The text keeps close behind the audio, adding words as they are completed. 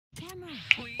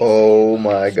Oh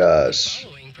my gosh.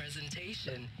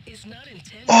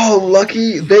 Oh,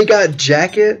 lucky they got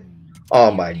Jacket.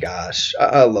 Oh my gosh.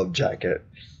 I love Jacket.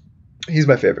 He's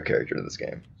my favorite character in this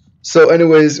game. So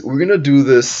anyways, we're gonna do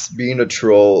this being a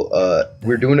troll.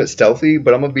 We're doing it stealthy,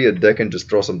 but I'm gonna be a dick and just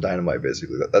throw some dynamite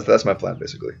basically. That's my plan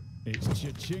basically. It's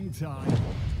cha-ching time.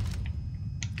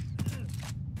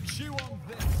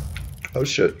 Oh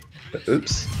shit.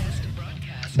 Oops.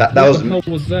 That was me. What the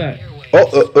hell was that?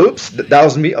 Oh, oops. That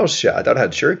was me. Oh shit. I thought I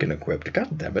had shuriken equipped.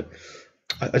 God damn it.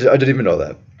 I didn't even know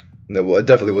that. No, well, it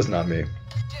definitely was not me.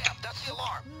 Damn, that's the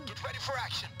alarm. Get ready for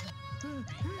action.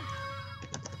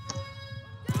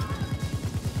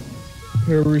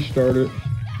 Here, restart it.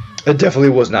 It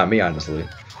definitely was not me, honestly.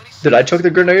 Did I chuck the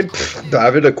grenade? Pfft, do I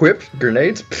have it equipped?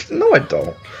 Grenades? Pfft, no, I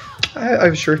don't. I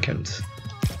have shurikens.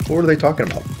 What are they talking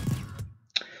about?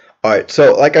 Alright,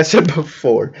 so like I said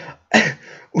before,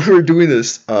 we were doing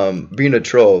this, being a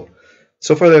troll.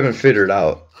 So far they haven't figured it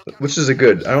out, which is a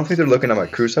good. I don't think they're looking at my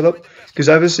crew setup, because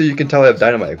obviously you can tell I have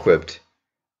dynamite equipped.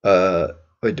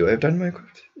 Wait, do I have dynamite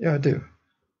equipped? Yeah, I do.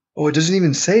 Oh, it doesn't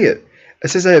even say it. It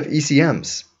says I have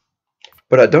ECMs,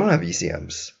 but I don't have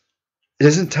ECMs. It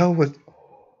doesn't tell what.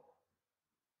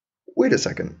 Wait a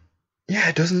second. Yeah,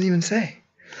 it doesn't even say.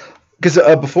 Because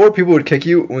before, people would kick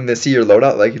you when they see your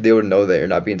loadout, like they would know that you're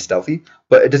not being stealthy.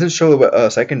 But it doesn't show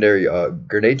what secondary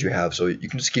grenade you have, so you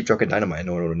can just keep chucking dynamite and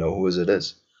no one will know who it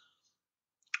is.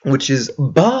 Which is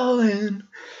ballin'.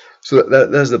 So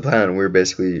that's the plan we're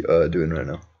basically doing right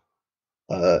now.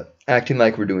 Acting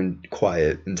like we're doing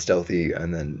quiet and stealthy,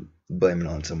 and then blaming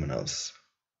on someone else.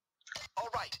 All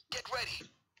right, get ready.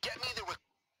 Get me the.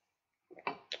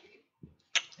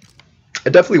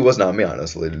 It definitely was not me,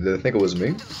 honestly. Did they think it was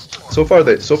me? So far,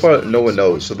 no one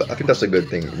knows. So I think that's a good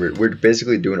thing. We're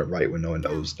basically doing it right when no one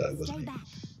knows that it was me.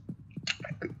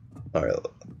 All right,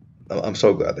 I'm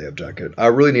so glad they have Jacket. I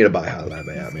really need to buy Highlight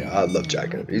Miami. I love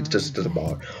Jacket. He's just a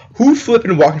baller. Who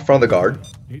flipping walk in front of the guard?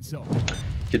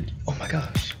 Oh my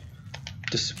gosh.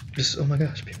 Just oh my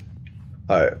gosh.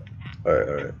 All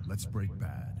right. Let's break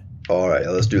bad. All right,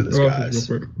 let's do this, guys.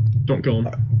 Don't kill him.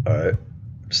 All right.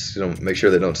 Just make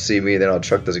sure they don't see me, then I'll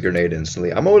chuck this grenade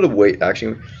instantly. I'm going to wait,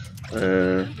 actually.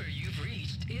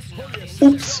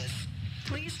 Oops.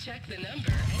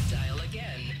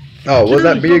 Oh, was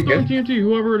that me again? TNT,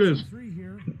 whoever it is.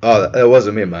 Oh, it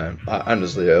wasn't me, man.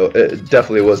 Honestly, it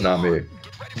definitely was not me.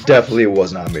 Definitely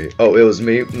was not me. Oh, it was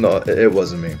me? No, it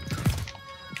wasn't me.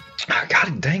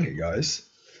 God dang it, guys.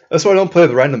 That's why I don't play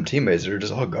with random teammates. They're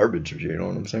just all garbage, you know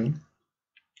what I'm saying?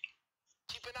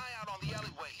 Keep an eye out on the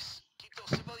alleyways. Keep those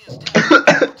civilians down.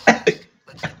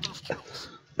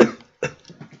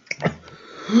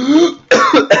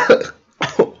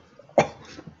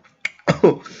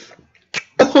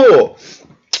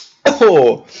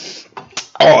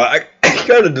 I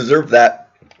kind of deserve that.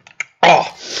 Oh.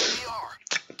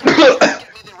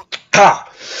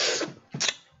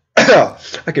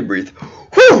 I can breathe.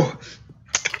 Whew.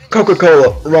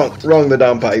 Coca-Cola, wrong the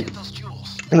downpipe.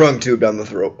 Wrong tube down the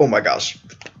throat. Oh my gosh.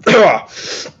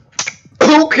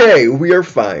 Okay, we are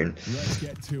fine.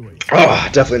 Oh,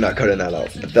 definitely not cutting that out.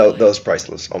 That was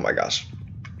priceless. Oh my gosh.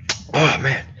 Oh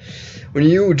man. When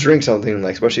you drink something,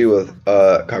 like especially with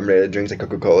carbonated drinks like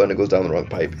Coca-Cola, and it goes down the wrong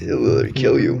pipe, it'll literally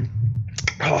kill you.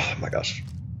 Oh my gosh.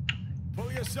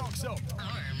 Pull your socks up.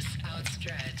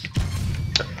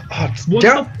 Oh, What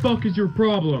the fuck is your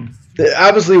problem? It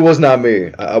obviously was not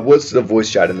me. What's the voice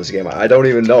chat in this game? I don't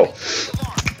even know.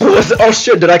 Oh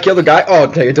shit, did I kill the guy? Oh,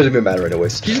 dang, it doesn't even matter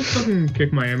anyways. Can you fucking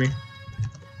kick Miami?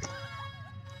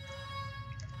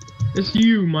 It's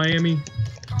you, Miami.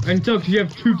 I can tell because you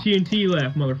have 2 TNT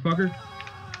left, motherfucker.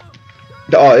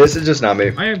 Oh, this is just not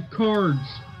me. I have cards.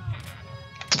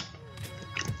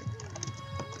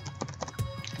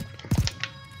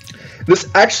 This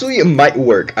actually might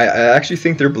work. I actually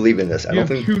think they're believing this. I You don't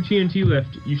have think. 2 TNT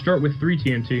left. You start with 3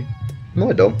 TNT. No,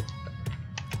 I don't.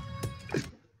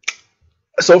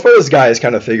 So far, this guy is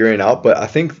kind of figuring out, but I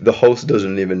think the host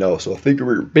doesn't even know. So I think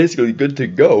we're basically good to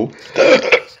go.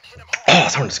 Oh,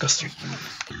 sounds disgusting.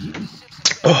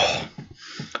 Oh.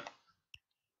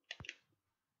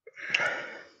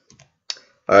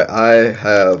 Alright, I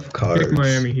have cards. Kick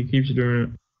Miami. He keeps doing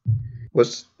it.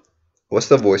 What's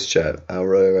the voice chat? I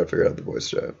really gotta figure out the voice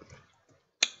chat.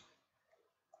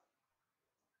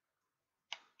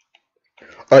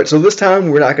 Alright, so this time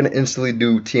we're not gonna instantly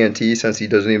do TNT since he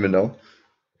doesn't even know.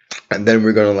 And then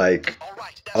we're gonna like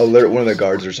alert one of the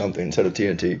guards or something instead of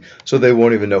TNT. So they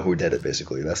won't even know who did it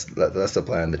basically. That's the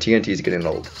plan. The TNT is getting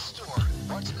old.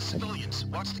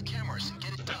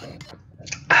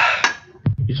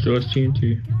 He still has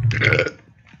TNT.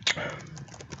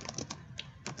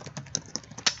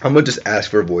 I'm gonna just ask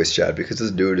for a voice chat because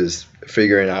this dude is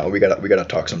figuring out we gotta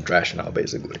talk some trash now,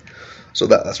 basically. So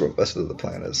that's what the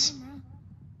plan is.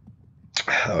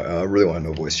 I really want to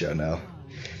know voice chat now.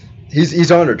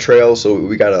 He's on a trail, so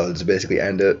we gotta just basically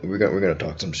end it. We're gonna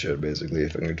talk some shit, basically,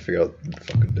 if I can figure out the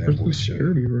fucking damn voice chat.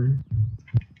 Security room.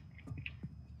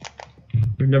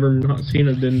 We've never not seen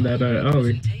it in that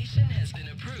alley. Presentation has been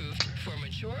approved for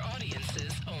mature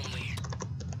audiences only.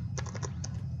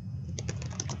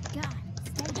 God,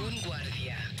 stay back. Un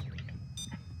guardia.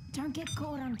 Don't get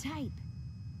caught on tape.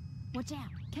 Watch out,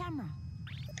 camera.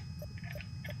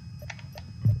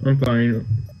 I'm fine.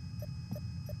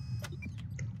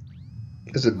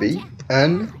 Is it B?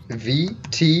 N V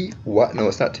T Y? No,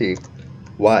 it's not T.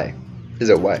 Y. Is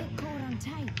it Y? Get caught on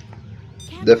tape.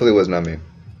 Camera. Definitely was not me.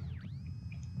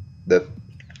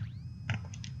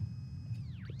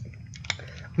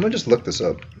 I'm gonna just look this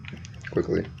up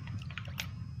quickly.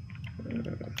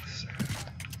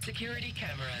 Security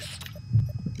cameras.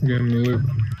 Give me a loop.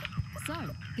 So,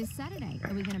 this Saturday,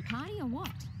 are we gonna party or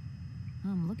what?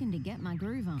 I'm looking to get my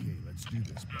groove on. Okay, let's do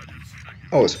this, buddies.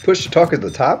 Oh, it's push to talk at the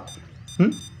top?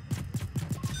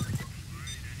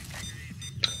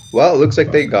 Well, it looks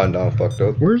like they gone down fucked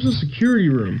up. Where's the security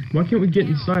room? Why can't we get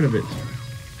inside of it?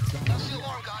 That's the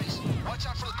alarm, guys. Watch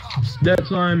out for the cops. That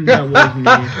time, that was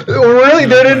me. Really?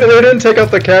 They didn't take out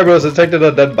the cameras, they detected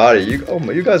a dead body.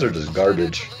 You guys are just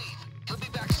garbage. He'll be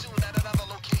back soon at another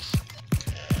location.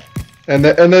 And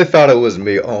they thought it was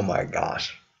me. Oh my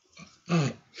gosh.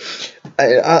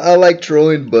 I like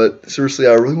trolling, but seriously,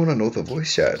 I really want to know the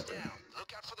voice chat.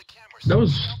 Look out for the cameras. That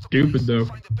was stupid, though.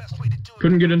 Find the best way to do it.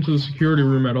 Couldn't get into the security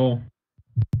room at all.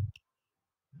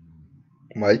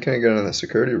 Why you can't get in the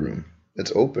security room?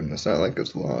 It's open. It's not like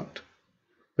it's locked.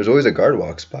 There's always a guard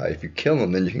walks by. If you kill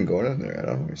him, then you can go in there. I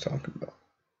don't know what he's talking about.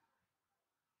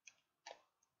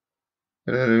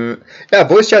 Yeah,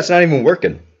 voice chat's not even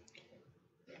working.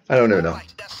 I don't even know.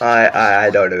 I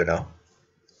don't even know.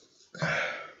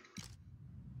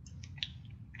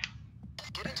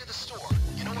 Get into the store.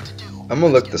 You know what to do. I'm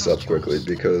gonna look this up quickly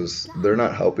because they're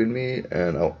not helping me,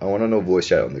 and I want to know voice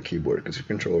chat on the keyboard because the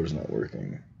controller's not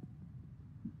working.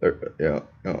 They're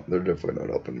definitely not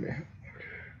helping me.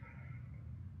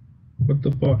 What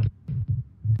the fuck?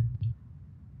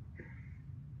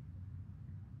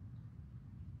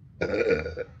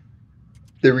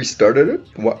 They restarted it?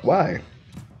 Why?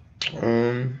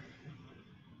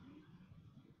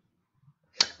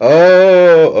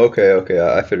 Oh, okay.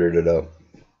 I figured it out.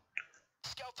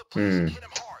 Scout the place and hit him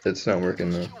hard. It's not working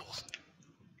though.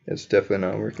 It's definitely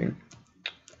not working.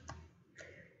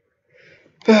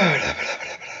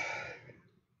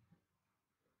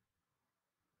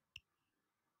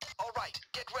 All right,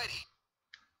 get ready.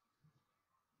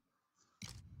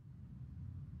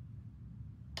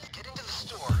 Get into the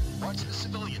store. Watch the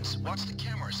civilians. Watch the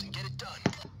cameras and get it done.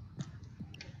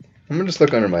 I'm gonna just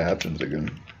look under my options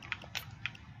again.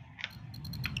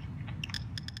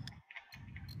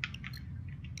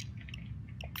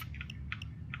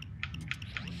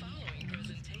 The following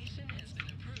presentation has been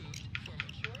approved for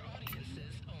mature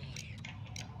audiences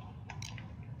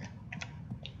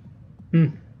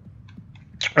only.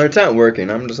 It's not working.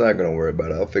 I'm just not gonna worry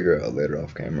about it. I'll figure it out later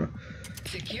off camera.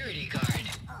 Security guard.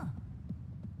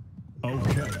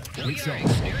 Okay, We let's are go.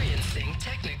 experiencing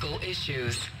technical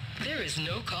issues. There is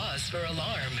no cause for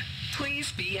alarm.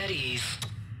 Please be at ease.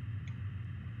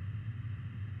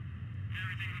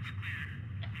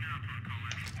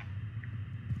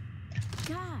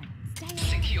 God, stay out.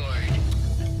 Secured.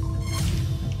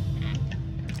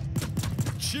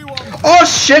 Chew on. Oh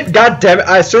shit! God damn it!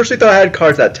 I seriously thought I had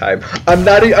cards that time. I'm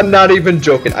not even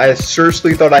joking. I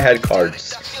seriously thought I had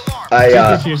cards. That's the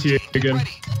alarm. TNT again. Ready.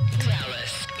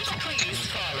 Dallas, please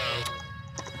follow.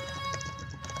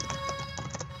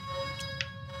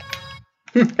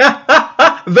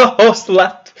 The host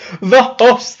left. The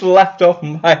host left. Oh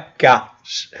my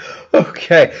gosh.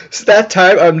 Okay, so that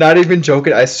time I'm not even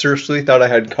joking. I seriously thought I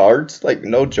had cards. Like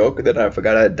no joke. And then I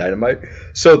forgot I had dynamite.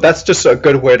 So that's just a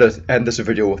good way to end this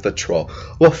video with a troll.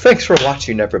 Well, thanks for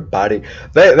watching, everybody.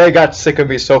 They got sick of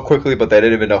me so quickly, but they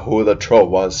didn't even know who the troll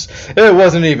was. It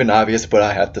wasn't even obvious, but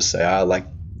I had to say I like.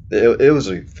 It was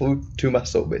a flew to my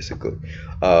soul basically.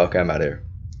 Okay, I'm out of here.